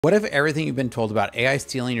What if everything you've been told about AI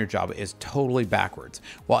stealing your job is totally backwards?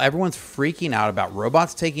 While everyone's freaking out about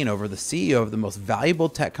robots taking over, the CEO of the most valuable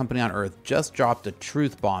tech company on earth just dropped a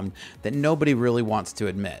truth bomb that nobody really wants to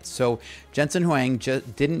admit. So Jensen Huang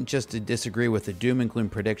didn't just disagree with the doom and gloom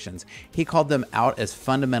predictions, he called them out as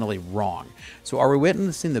fundamentally wrong. So are we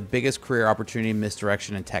witnessing the biggest career opportunity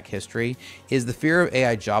misdirection in tech history? Is the fear of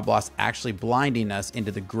AI job loss actually blinding us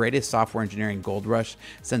into the greatest software engineering gold rush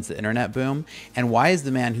since the internet boom? And why is the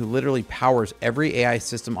man who literally powers every AI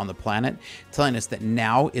system on the planet telling us that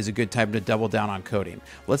now is a good time to double down on coding?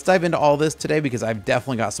 Let's dive into all this today because I've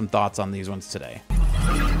definitely got some thoughts on these ones today.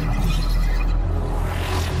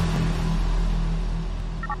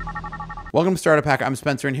 Welcome to Startup Hack. I'm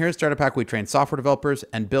Spencer, and here at Startup Hack, we train software developers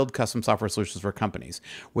and build custom software solutions for companies.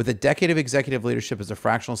 With a decade of executive leadership as a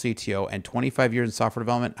fractional CTO and 25 years in software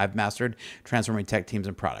development, I've mastered transforming tech teams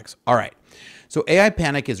and products. All right. So AI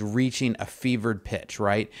panic is reaching a fevered pitch,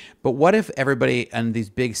 right? But what if everybody and these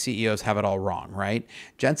big CEOs have it all wrong, right?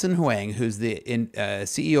 Jensen Huang, who's the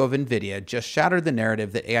CEO of Nvidia, just shattered the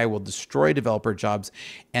narrative that AI will destroy developer jobs,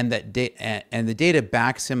 and that the data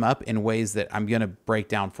backs him up in ways that I'm going to break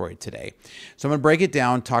down for you today. So I'm going to break it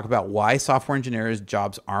down, talk about why software engineers'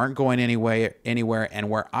 jobs aren't going anywhere, and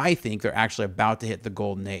where I think they're actually about to hit the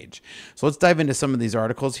golden age. So let's dive into some of these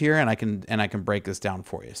articles here, and I can break this down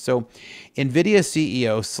for you. So Nvidia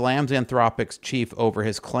CEO slams Anthropic's chief over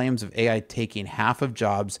his claims of AI taking half of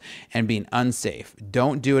jobs and being unsafe.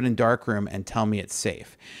 Don't do it in darkroom and tell me it's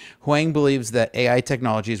safe. Huang believes that AI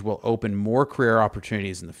technologies will open more career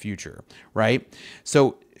opportunities in the future, right?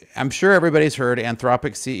 So I'm sure everybody's heard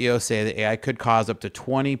Anthropic CEO say that AI could cause up to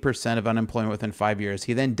 20% of unemployment within 5 years.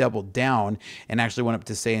 He then doubled down and actually went up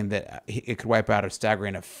to saying that it could wipe out a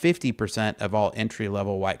staggering of 50% of all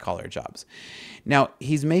entry-level white-collar jobs. Now,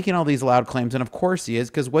 he's making all these loud claims, and of course he is,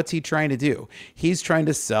 because what's he trying to do? He's trying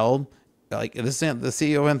to sell, like this, the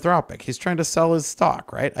CEO of Anthropic. He's trying to sell his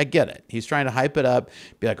stock, right? I get it. He's trying to hype it up,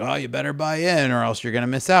 be like, oh, you better buy in or else you're going to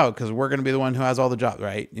miss out because we're going to be the one who has all the jobs,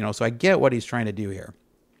 right? So I get what he's trying to do here.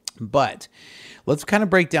 But let's kind of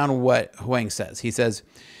break down what Huang says. He says,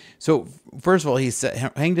 so first of all,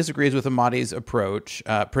 Huang disagrees with Amadi's approach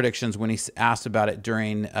predictions when he's asked about it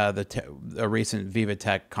during the recent Viva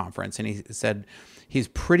Tech conference. And he said he's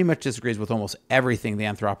pretty much disagrees with almost everything the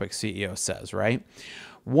Anthropic CEO says, right?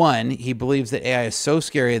 One, he believes that AI is so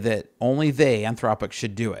scary that only Anthropic,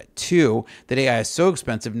 should do it. Two, that AI is so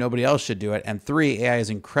expensive, nobody else should do it. And three, AI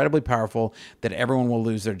is incredibly powerful that everyone will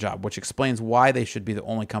lose their job, which explains why they should be the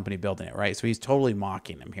only company building it, right? So he's totally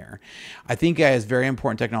mocking him here. I think AI is very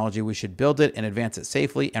important technology. We should build it and advance it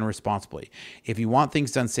safely and responsibly. If you want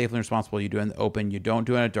things done safely and responsibly, you do it in the open. You don't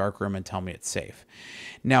do it in a dark room and tell me it's safe.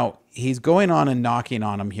 Now, he's going on and knocking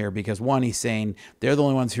on him here because, one, he's saying they're the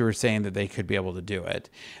only ones who are saying that they could be able to do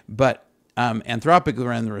it. But Anthropic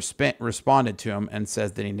responded to him and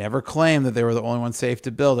says that he never claimed that they were the only ones safe to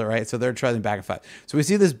build it, right? So they're trying back and forth. So we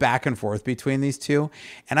see this back and forth between these two,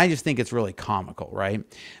 and I just think it's really comical, right?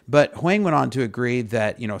 But Huang went on to agree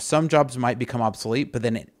that, some jobs might become obsolete, but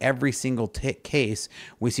then in every single case,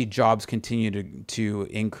 we see jobs continue to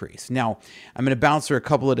increase. Now, I'm going to bounce through a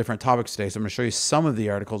couple of different topics today, so I'm going to show you some of the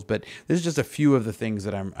articles, but this is just a few of the things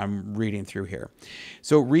that I'm reading through here.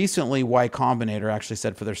 So recently, Y Combinator actually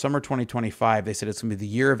said for their summer 2025, they said it's going to be the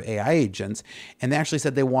year of AI agents, and they actually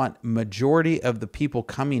said they want majority of the people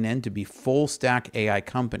coming in to be full stack AI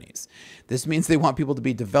companies. This means they want people to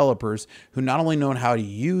be developers who not only know how to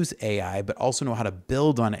use AI, but also know how to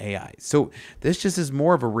build on AI. So this just is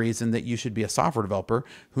more of a reason that you should be a software developer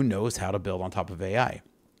who knows how to build on top of AI.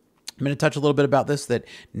 I'm going to touch a little bit about this, that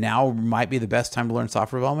now might be the best time to learn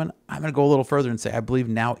software development. I'm going to go a little further and say I believe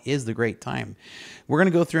now is the great time. We're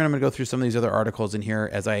going to go through, and I'm going to go through some of these other articles in here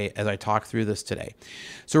as I talk through this today.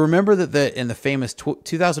 So remember that in the famous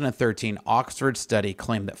 2013 Oxford study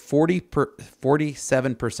claimed that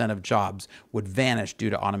 47% of jobs would vanish due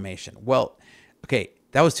to automation. Well, okay,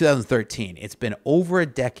 that was 2013. It's been over a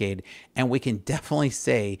decade, and we can definitely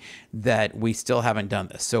say that we still haven't done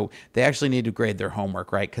this. So they actually need to grade their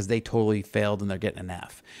homework, right? Because they totally failed and they're getting an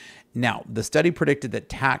F. Now, the study predicted that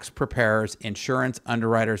tax preparers, insurance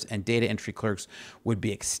underwriters, and data entry clerks would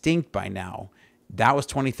be extinct by now. That was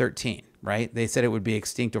 2013, right? They said it would be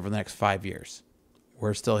extinct over the next 5 years.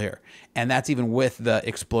 We're still here. And that's even with the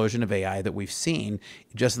explosion of AI that we've seen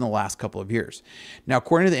just in the last couple of years. Now,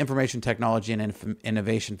 according to the Information Technology and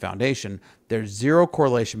Innovation Foundation, there's zero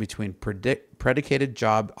correlation between predicated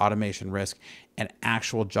job automation risk and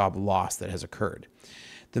actual job loss that has occurred.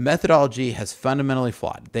 The methodology has fundamentally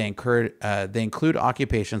flawed. They include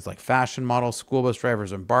occupations like fashion models, school bus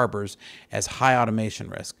drivers, and barbers as high automation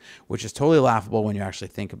risk, which is totally laughable when you actually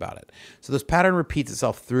think about it. So this pattern repeats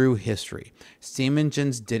itself through history. Steam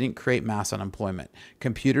engines didn't create mass unemployment.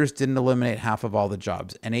 Computers didn't eliminate half of all the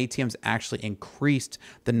jobs, and ATMs actually increased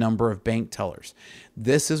the number of bank tellers.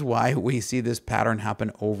 This is why we see this pattern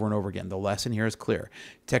happen over and over again. The lesson here is clear.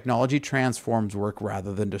 Technology transforms work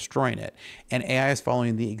rather than destroying it, and AI is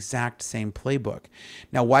following the exact same playbook.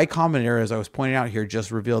 Now, Y Combinator, as I was pointing out here,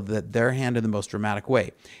 just revealed that their hand in the most dramatic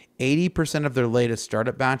way. 80% of their latest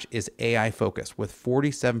startup batch is AI focused, with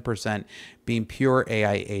 47% being pure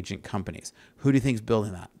AI agent companies. Who do you think is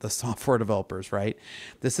building that? The software developers, right?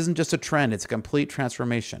 This isn't just a trend, it's a complete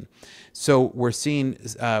transformation. So we're seeing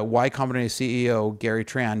Y Combinator CEO Gary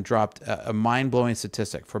Tran dropped a mind-blowing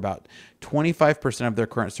statistic. For about 25% of their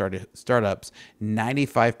current startups,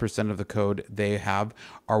 95% of the code they have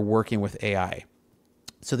are working with AI.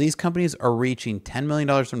 So these companies are reaching $10 million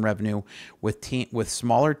in revenue with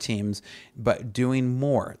smaller teams, but doing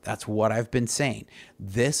more. That's what I've been saying.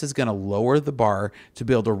 This is going to lower the bar to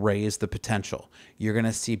be able to raise the potential. You're going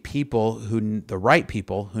to see people the right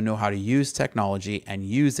people who know how to use technology and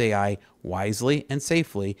use AI wisely and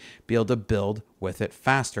safely, be able to build with it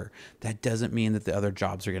faster. That doesn't mean that the other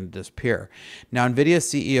jobs are going to disappear. Now, Nvidia's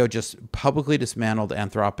CEO just publicly dismantled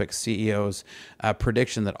Anthropic's CEO's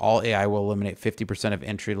prediction that all AI will eliminate 50% of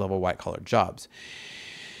entry-level white-collar jobs.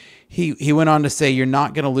 He went on to say, you're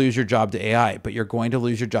not going to lose your job to AI, but you're going to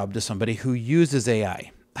lose your job to somebody who uses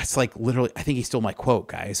AI. That's like literally, I think he stole my quote,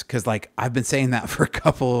 guys, because like I've been saying that for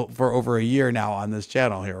over a year now on this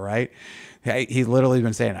channel here, right? He's literally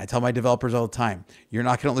been saying it. I tell my developers all the time, you're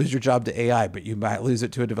not going to lose your job to AI, but you might lose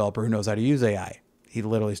it to a developer who knows how to use AI. He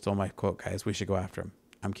literally stole my quote, guys. We should go after him.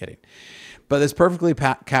 I'm kidding. But this perfectly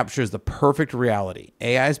captures the perfect reality.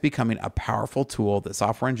 AI is becoming a powerful tool that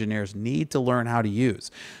software engineers need to learn how to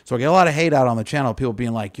use. So I get a lot of hate out on the channel, people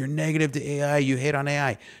being like, you're negative to AI, you hate on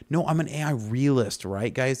AI. No, I'm an AI realist,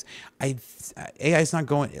 right, guys? AI is not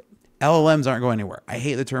going... LLMs aren't going anywhere. I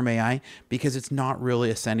hate the term AI because it's not really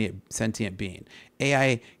a sentient being.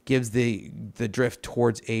 AI gives the drift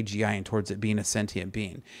towards AGI and towards it being a sentient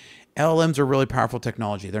being. LLMs are really powerful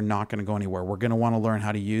technology. They're not going to go anywhere. We're going to want to learn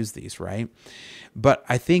how to use these, right? But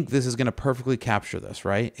I think this is going to perfectly capture this,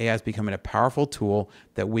 right? AI is becoming a powerful tool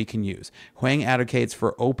that we can use. Huang advocates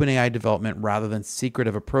for open AI development rather than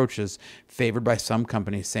secretive approaches favored by some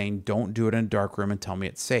companies, saying, don't do it in a dark room and tell me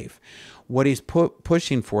it's safe. What he's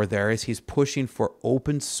pushing for there is he's pushing for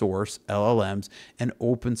open source LLMs and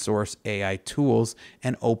open source AI tools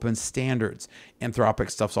and open standards. Anthropic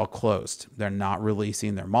stuff's all closed. They're not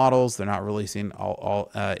releasing their models. They're not releasing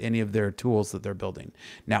any of their tools that they're building.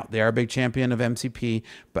 Now, they are a big champion of MCP,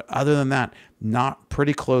 but other than that, not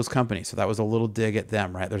pretty closed company. So that was a little dig at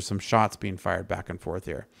them, right? There's some shots being fired back and forth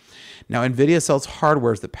here. Now, Nvidia sells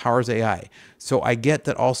hardware that powers AI. So I get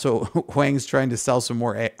that also Huang's trying to sell some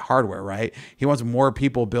more hardware, right? He wants more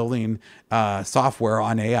people building software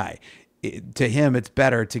on AI. To him, it's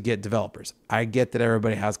better to get developers. I get that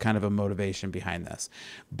everybody has kind of a motivation behind this,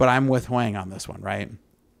 but I'm with Huang on this one, right?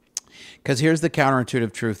 Because here's the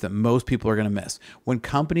counterintuitive truth that most people are going to miss. When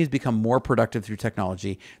companies become more productive through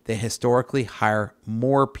technology, they historically hire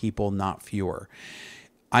more people, not fewer.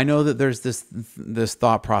 I know that there's this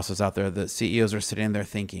thought process out there that CEOs are sitting there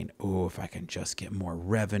thinking, oh, if I can just get more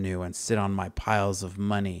revenue and sit on my piles of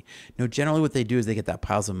money. No, generally what they do is they get that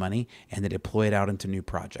piles of money and they deploy it out into new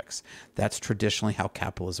projects. That's traditionally how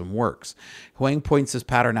capitalism works. Huang points this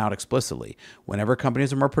pattern out explicitly. Whenever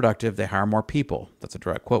companies are more productive, they hire more people. That's a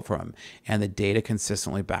direct quote from him. And the data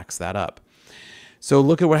consistently backs that up. So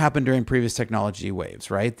look at what happened during previous technology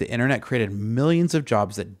waves, right? The internet created millions of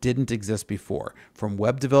jobs that didn't exist before, from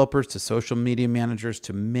web developers to social media managers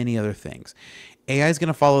to many other things. AI is going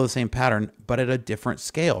to follow the same pattern, but at a different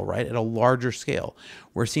scale, right? At a larger scale.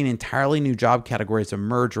 We're seeing entirely new job categories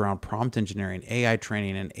emerge around prompt engineering, AI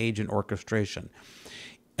training, and agent orchestration.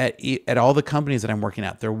 At all the companies that I'm working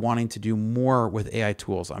at, they're wanting to do more with AI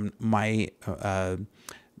tools. My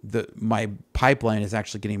pipeline is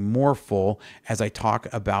actually getting more full as I talk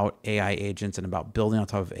about AI agents and about building on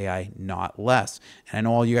top of AI, not less. And I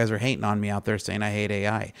know all you guys are hating on me out there saying I hate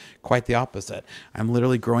AI. Quite the opposite. I'm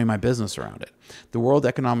literally growing my business around it. The World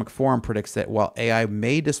Economic Forum predicts that while AI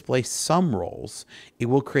may displace some roles, it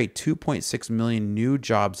will create 2.6 million new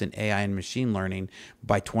jobs in AI and machine learning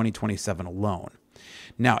by 2027 alone.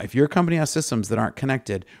 Now, if your company has systems that aren't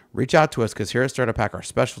connected, reach out to us, because here at Startup Hack, our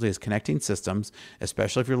specialty is connecting systems,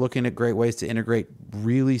 especially if you're looking at great ways to integrate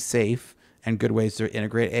really safe and good ways to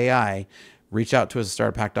integrate AI. reach out to us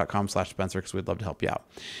at startuphack.com/Spencer because we'd love to help you out.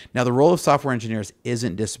 Now, the role of software engineers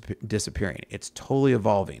isn't disappearing. It's totally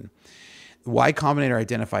evolving. Y Combinator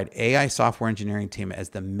identified AI software engineering team as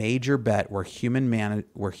the major bet where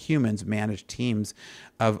humans manage teams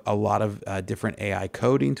of a lot of different AI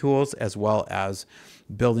coding tools as well as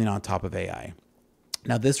building on top of AI.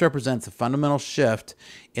 Now, this represents a fundamental shift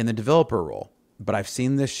in the developer role, but I've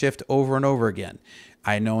seen this shift over and over again.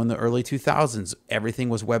 I know in the early 2000s, everything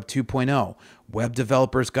was Web 2.0. Web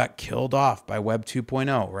developers got killed off by Web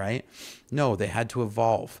 2.0, right? No, they had to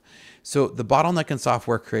evolve. So the bottleneck in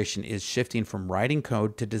software creation is shifting from writing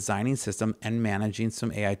code to designing systems and managing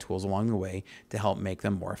some AI tools along the way to help make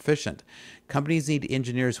them more efficient. Companies need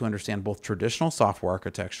engineers who understand both traditional software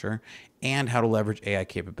architecture and how to leverage AI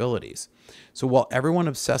capabilities. So while everyone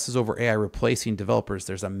obsesses over AI replacing developers,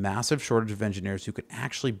 there's a massive shortage of engineers who can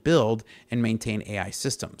actually build and maintain AI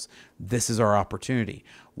systems. This is our opportunity.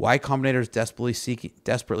 Y Combinator is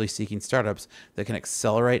desperately seeking startups that can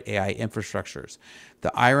accelerate AI infrastructures.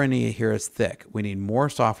 The irony here is thick. We need more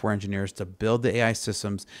software engineers to build the AI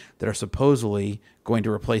systems that are supposedly going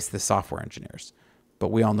to replace the software engineers. But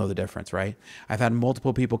we all know the difference, right? I've had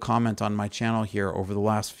multiple people comment on my channel here over the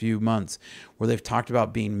last few months where they've talked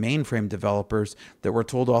about being mainframe developers that were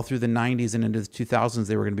told all through the 90s and into the 2000s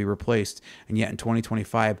they were going to be replaced. And yet in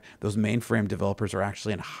 2025, those mainframe developers are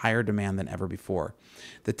actually in higher demand than ever before.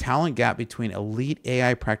 The talent gap between elite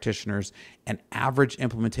AI practitioners and average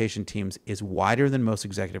implementation teams is wider than most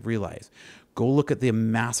executives realize. Go look at the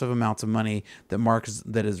massive amounts of money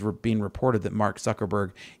that is being reported that Mark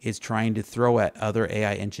Zuckerberg is trying to throw at other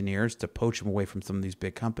AI engineers to poach them away from some of these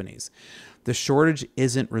big companies. The shortage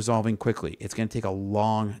isn't resolving quickly. It's going to take a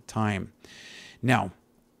long time. Now,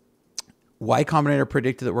 Y Combinator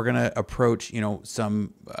predicted that we're going to approach,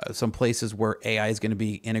 some places where AI is going to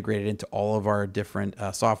be integrated into all of our different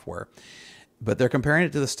software. But they're comparing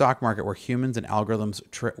it to the stock market where humans and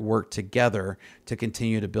algorithms work together to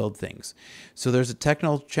continue to build things. So there's a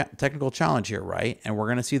technical challenge here, right? And we're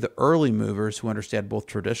going to see the early movers who understand both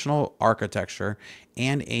traditional architecture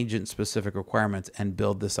and agent-specific requirements and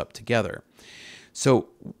build this up together. So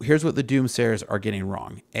here's what the doomsayers are getting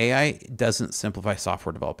wrong. AI doesn't simplify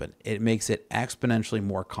software development. It makes it exponentially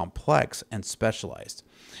more complex and specialized.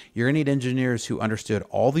 You're going to need engineers who understood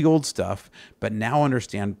all the old stuff, but now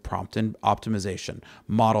understand prompt and optimization,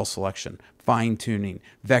 model selection, fine-tuning,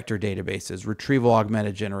 vector databases, retrieval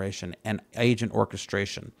augmented generation, and agent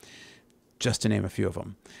orchestration, just to name a few of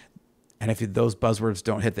them. And if those buzzwords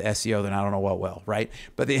don't hit the SEO, then I don't know what will, right?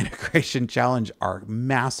 But the integration challenge are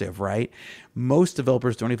massive, right? Most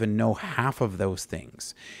developers don't even know half of those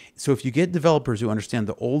things. So if you get developers who understand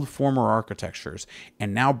the old former architectures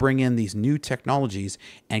and now bring in these new technologies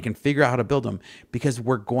and can figure out how to build them, because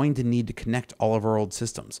we're going to need to connect all of our old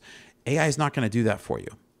systems. AI is not going to do that for you.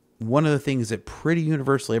 One of the things that pretty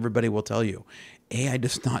universally everybody will tell you, AI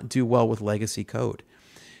does not do well with legacy code.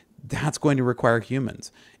 That's going to require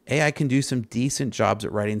humans. AI can do some decent jobs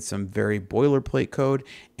at writing some very boilerplate code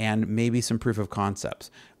and maybe some proof of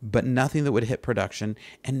concepts, but nothing that would hit production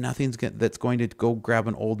and nothing that's going to go grab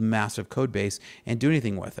an old massive code base and do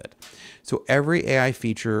anything with it. So every AI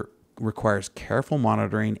feature requires careful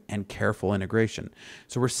monitoring and careful integration.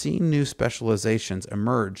 So we're seeing new specializations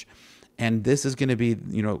emerge. And this is going to be,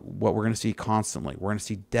 what we're going to see constantly. We're going to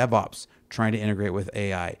see DevOps trying to integrate with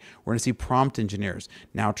AI. We're going to see prompt engineers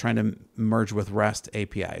now trying to merge with REST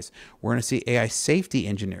APIs. We're going to see AI safety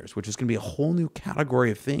engineers, which is going to be a whole new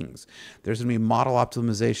category of things. There's going to be model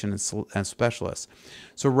optimization and specialists.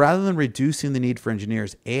 So rather than reducing the need for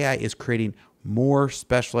engineers, AI is creating more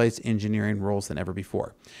specialized engineering roles than ever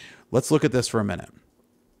before. Let's look at this for a minute.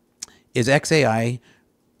 Is XAI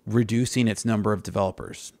reducing its number of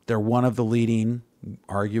developers? They're one of the leading,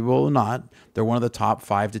 arguable or not, they're one of the top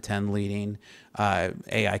 5 to 10 leading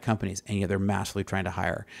AI companies, and yet they're massively trying to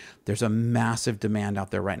hire. There's a massive demand out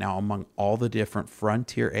there right now among all the different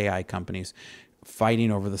frontier AI companies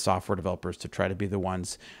fighting over the software developers to try to be the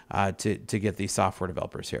ones to get these software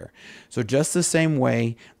developers here. So just the same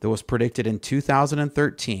way that was predicted in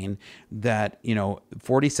 2013 that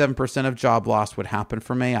 47% of job loss would happen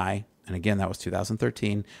from AI. And again, that was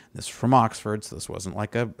 2013. This is from Oxford, so this wasn't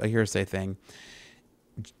like a hearsay thing.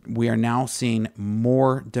 We are now seeing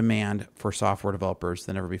more demand for software developers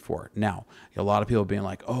than ever before. Now, a lot of people being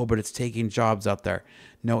like, oh, but it's taking jobs out there.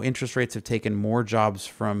 No, interest rates have taken more jobs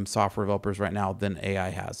from software developers right now than AI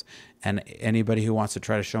has. And anybody who wants to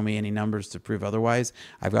try to show me any numbers to prove otherwise,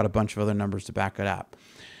 I've got a bunch of other numbers to back it up.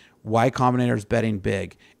 Y Combinator is betting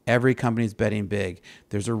big. Every company's betting big.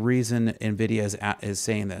 There's a reason Nvidia is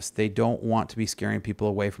saying this. They don't want to be scaring people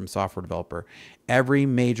away from software developer. Every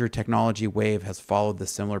major technology wave has followed the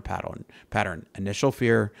similar pattern. Initial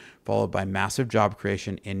fear, followed by massive job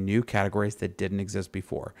creation in new categories that didn't exist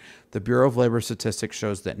before. The Bureau of Labor Statistics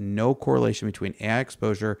shows that no correlation between AI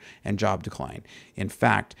exposure and job decline. In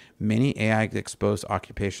fact, many AI-exposed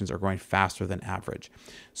occupations are growing faster than average.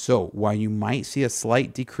 So while you might see a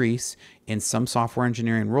slight decrease in some software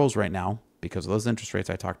engineering roles right now, because of those interest rates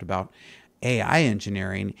I talked about, AI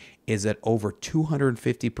engineering is at over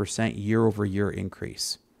 250% year-over-year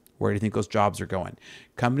increase. Where do you think those jobs are going?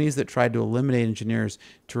 Companies that tried to eliminate engineers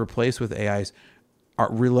to replace with AIs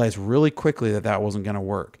realized really quickly that that wasn't going to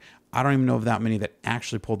work. I don't even know of that many that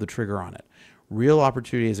actually pulled the trigger on it. Real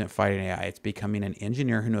opportunity isn't fighting AI. It's becoming an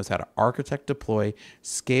engineer who knows how to architect, deploy,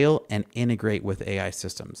 scale, and integrate with AI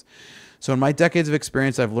systems. So in my decades of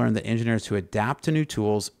experience, I've learned that engineers who adapt to new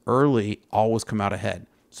tools early always come out ahead.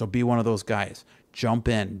 So be one of those guys. Jump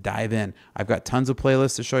in, dive in. I've got tons of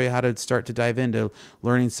playlists to show you how to start to dive into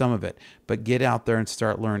learning some of it, but get out there and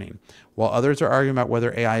start learning. While others are arguing about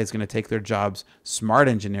whether AI is going to take their jobs, smart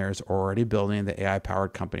engineers are already building the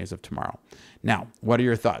AI-powered companies of tomorrow. Now, what are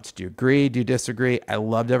your thoughts? Do you agree? Do you disagree? I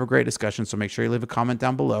love to have a great discussion, so make sure you leave a comment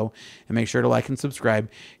down below and make sure to like and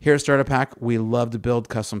subscribe. Here at Startup Hack, we love to build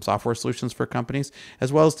custom software solutions for companies,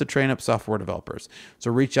 as well as to train up software developers.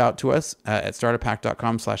 So reach out to us at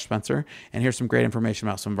startuphack.com/Spencer, and here's some great information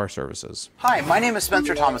about some of our services. Hi, my name is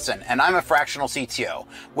Spencer Thomason, and I'm a fractional CTO.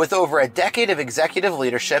 With over a decade of executive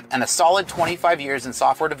leadership and a solid 25 years in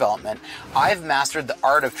software development, I've mastered the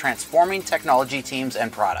art of transforming technology teams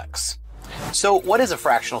and products. So what is a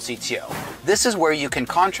fractional CTO? This is where you can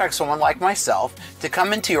contract someone like myself to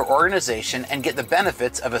come into your organization and get the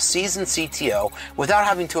benefits of a seasoned CTO without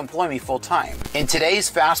having to employ me full-time. In today's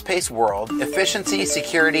fast-paced world, efficiency,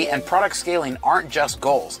 security, and product scaling aren't just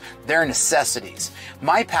goals, they're necessities.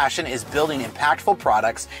 My passion is building impactful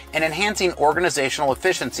products and enhancing organizational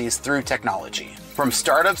efficiencies through technology. From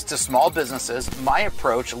startups to small businesses, my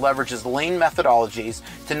approach leverages lean methodologies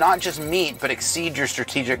to not just meet but exceed your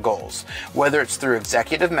strategic goals. Whether it's through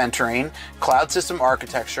executive mentoring, cloud system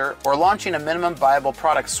architecture, or launching a minimum viable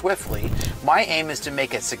product swiftly, my aim is to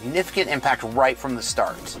make a significant impact right from the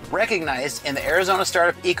start. Recognized in the Arizona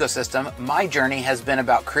startup ecosystem, my journey has been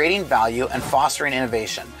about creating value and fostering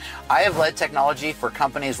innovation. I have led technology for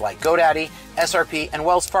companies like GoDaddy, SRP, and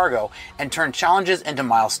Wells Fargo and turned challenges into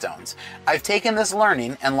milestones. I've taken this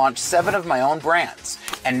learning and launched 7 of my own brands,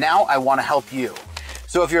 and now I want to help you.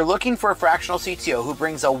 So if you're looking for a fractional CTO who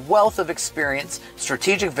brings a wealth of experience,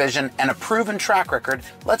 strategic vision, and a proven track record,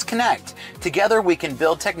 let's connect. Together we can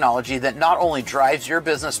build technology that not only drives your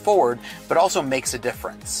business forward, but also makes a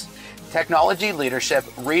difference. Technology leadership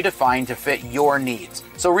redefined to fit your needs.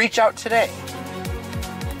 So reach out today.